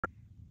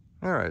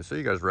All right, so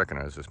you guys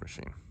recognize this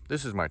machine.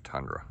 This is my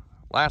Tundra.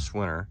 Last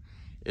winter,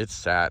 it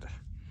sat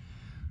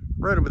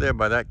right over there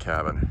by that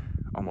cabin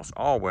almost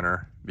all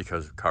winter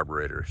because of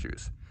carburetor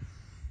issues.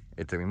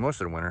 It took me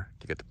most of the winter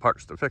to get the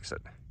parts to fix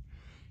it.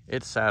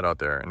 It sat out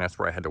there, and that's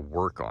where I had to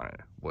work on it,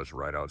 was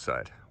right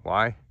outside.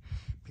 Why?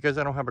 Because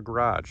I don't have a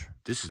garage.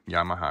 This is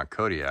Yamaha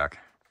Kodiak,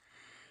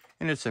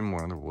 and it's in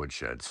one of the wood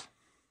sheds.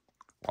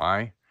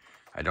 Why?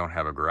 I don't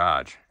have a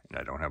garage, and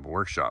I don't have a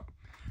workshop.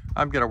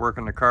 I've got to work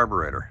on the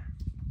carburetor.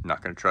 I'm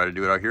not going to try to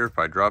do it out here. If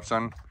I drop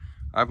some,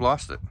 I've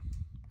lost it.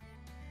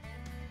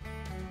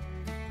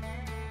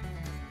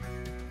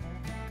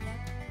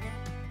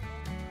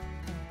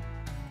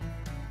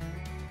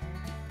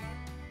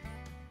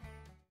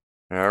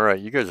 All right,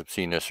 you guys have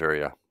seen this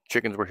area.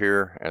 Chickens were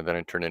here, and then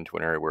it turned into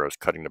an area where I was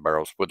cutting the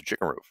barrels with the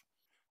chicken roof.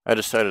 I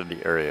decided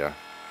the area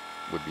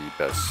would be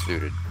best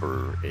suited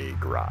for a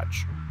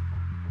garage.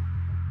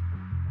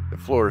 The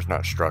floor is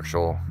not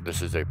structural.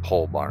 This is a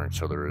pole barn,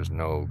 so there is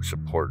no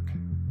support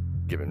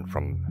given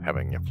from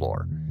having a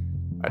floor.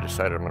 I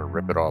decided I'm going to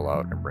rip it all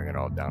out and bring it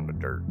all down to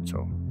dirt.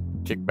 So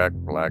kick back,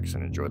 relax,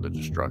 and enjoy the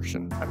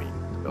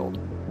the build.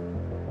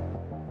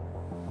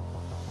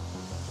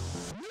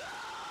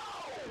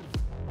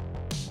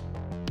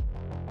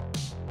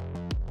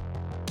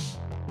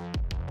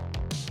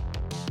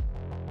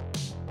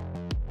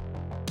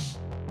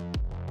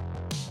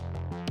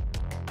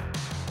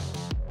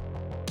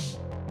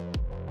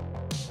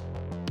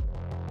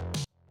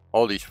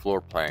 All these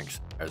floor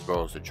planks, as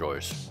well as the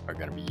joists, are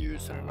going to be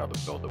used in another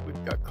build that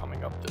we've got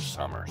coming up this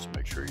summer. So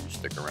make sure you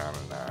stick around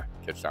and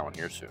catch that one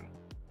here soon.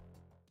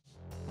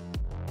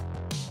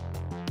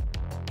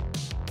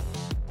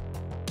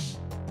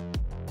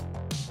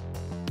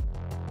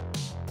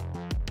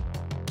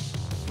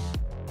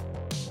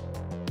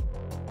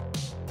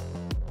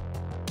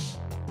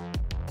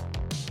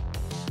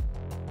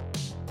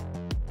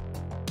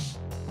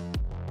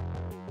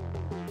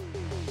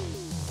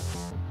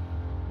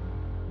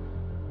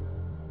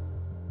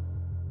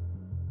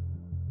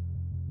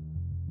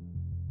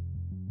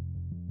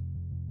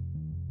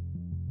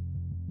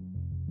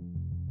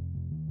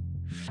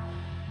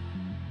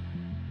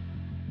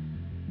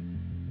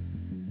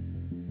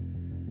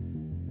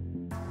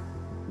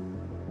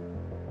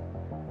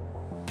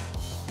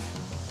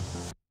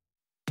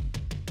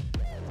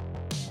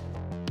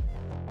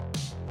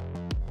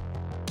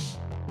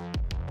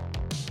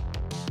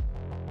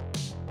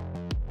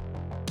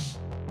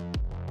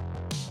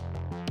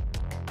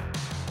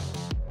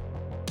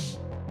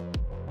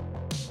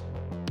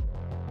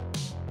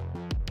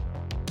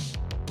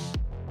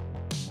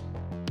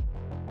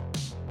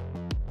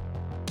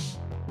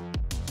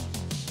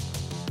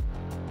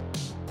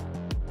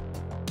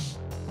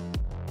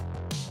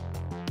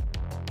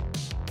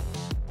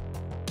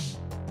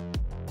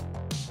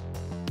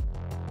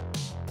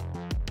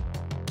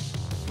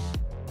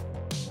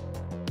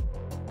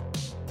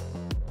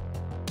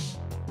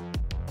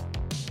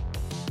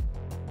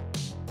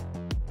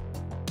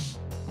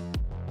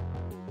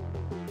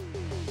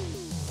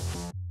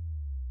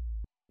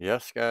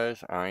 Yes,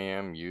 guys, I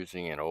am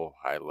using an old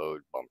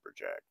high-load bumper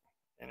jack,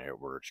 and it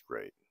works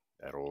great.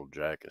 That old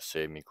jack has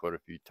saved me quite a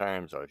few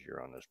times out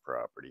here on this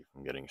property,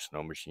 from getting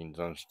snow machines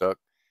unstuck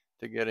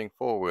to getting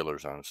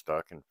four-wheelers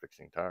unstuck and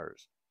fixing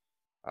tires.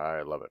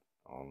 I love it.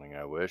 The only thing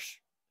I wish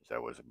is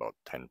that was about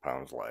 10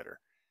 pounds lighter.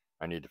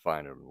 I need to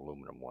find an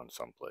aluminum one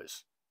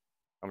someplace.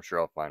 I'm sure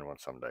I'll find one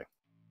someday.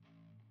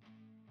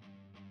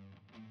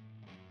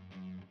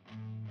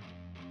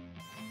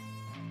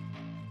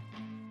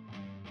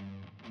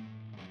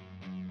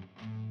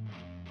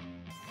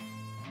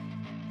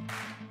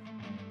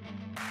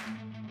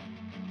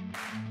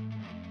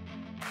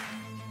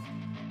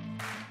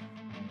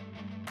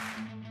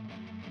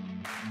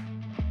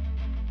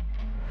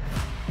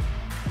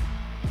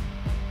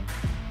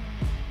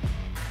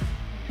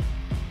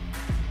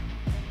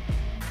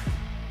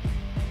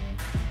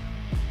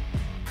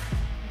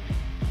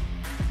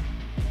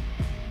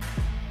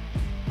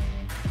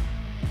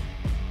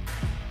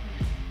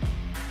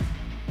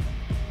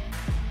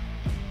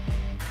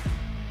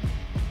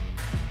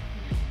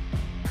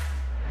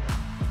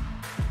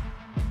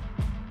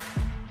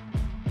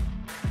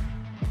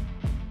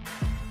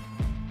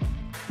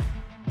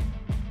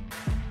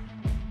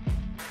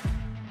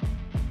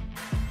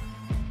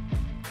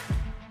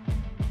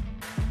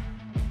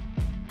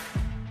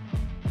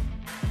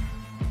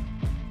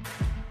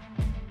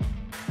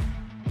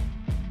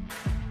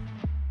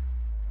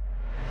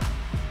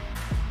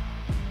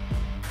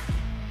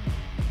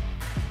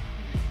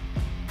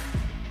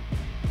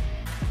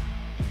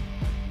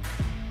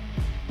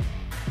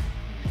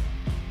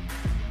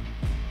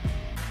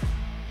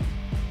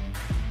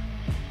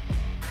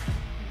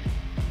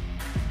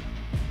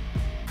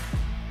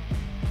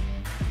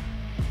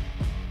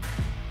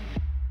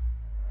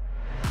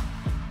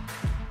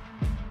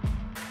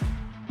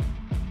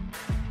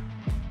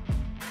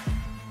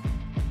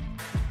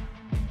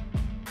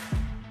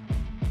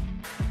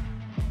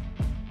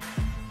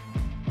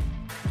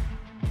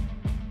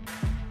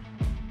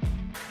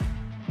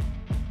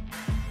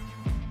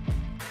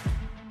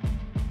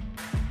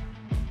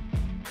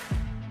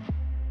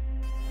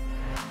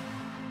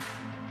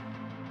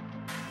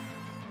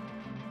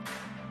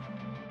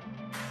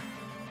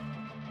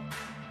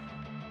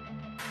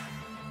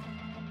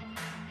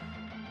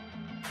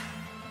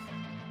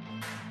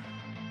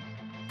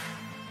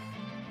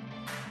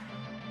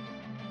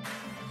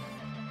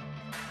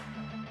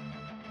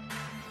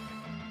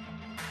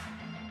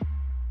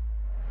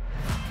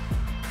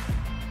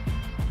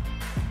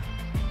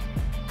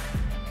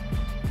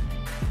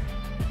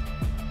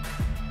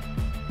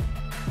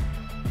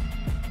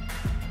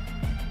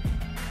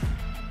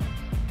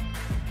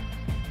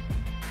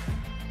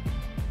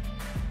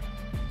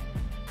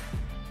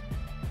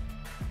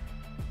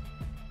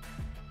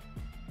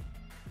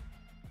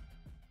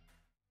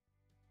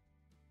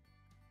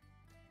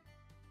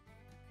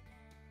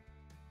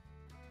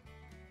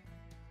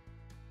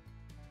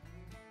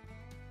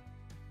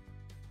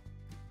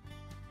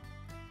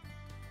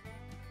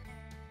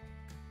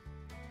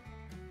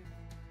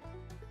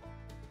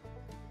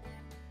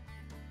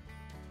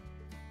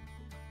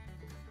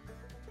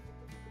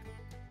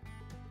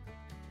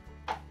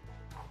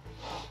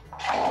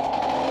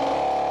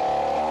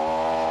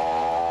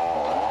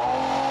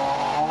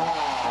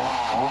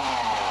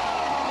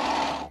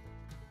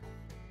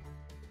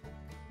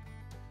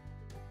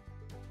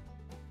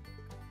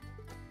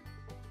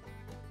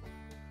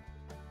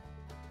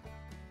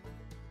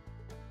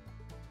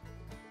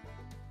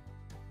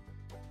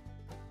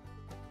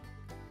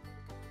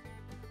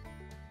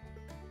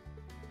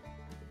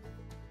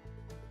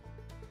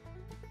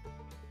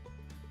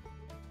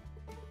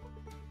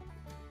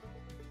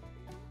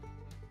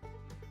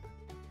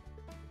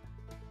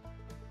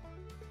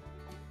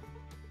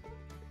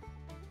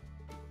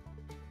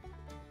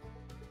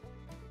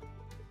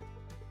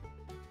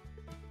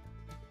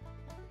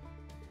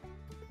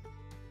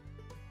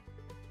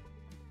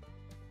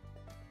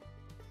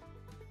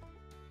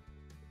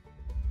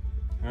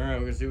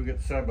 we can see we get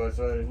the side by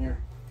side in here.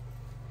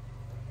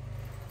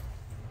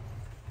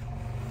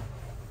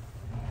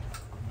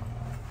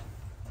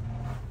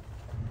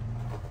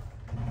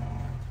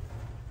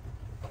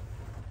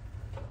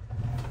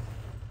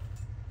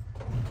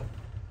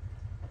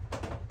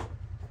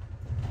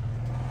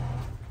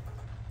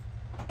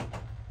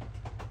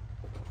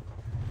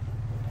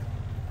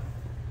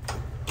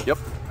 Yep,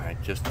 I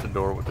kissed the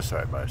door with the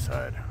side by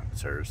side.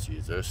 Sarah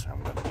sees this,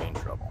 I'm gonna be in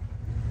trouble.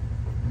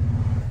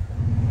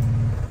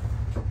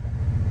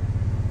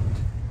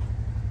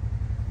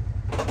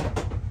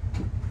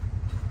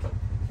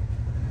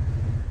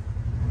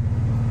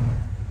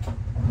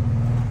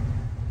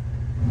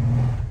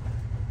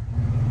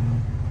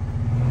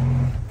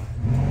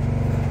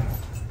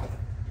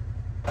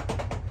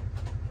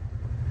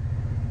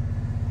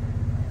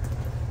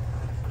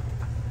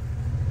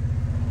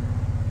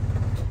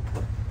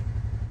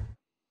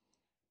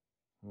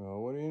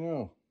 Well, what do you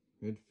know?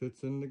 It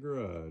fits in the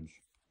garage.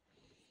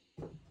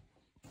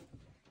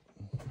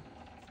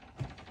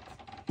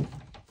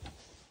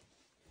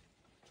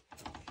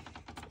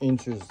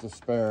 Inches to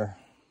spare,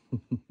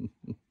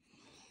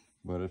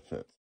 but it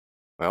fits.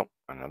 Well,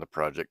 another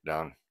project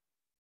done.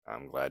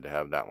 I'm glad to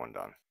have that one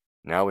done.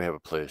 Now we have a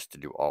place to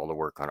do all the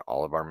work on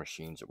all of our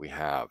machines that we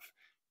have.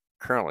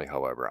 Currently,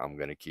 however, I'm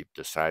going to keep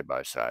the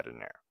side-by-side in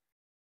there.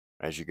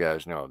 As you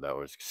guys know, that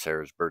was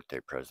Sarah's birthday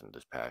present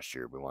this past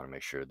year. We want to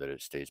make sure that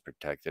it stays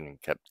protected and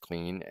kept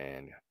clean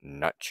and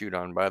not chewed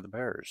on by the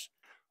bears.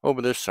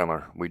 Over this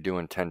summer, we do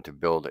intend to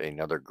build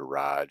another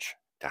garage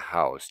to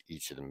house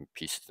each of the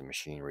pieces of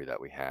machinery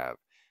that we have,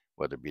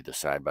 whether it be the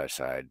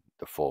side-by-side,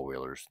 the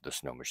four-wheelers, the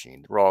snow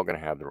machine. They're all going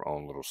to have their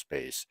own little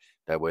space.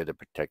 That way they're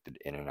protected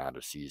in and out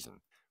of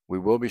season. We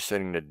will be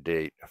setting the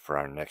date for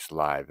our next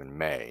live in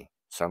May,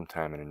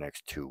 sometime in the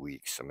next 2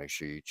 weeks. So make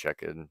sure you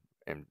check in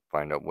and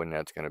find out when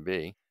that's going to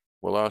be.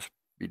 We'll also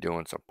be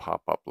doing some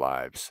pop-up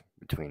lives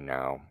between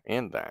now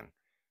and then,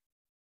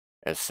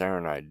 as Sarah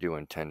and I do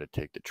intend to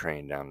take the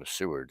train down to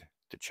Seward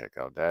to check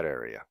out that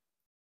area.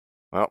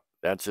 Well,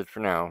 that's it for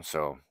now,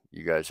 so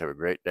you guys have a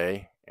great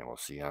day, and we'll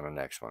see you on the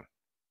next one.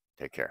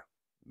 Take care.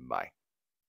 Bye.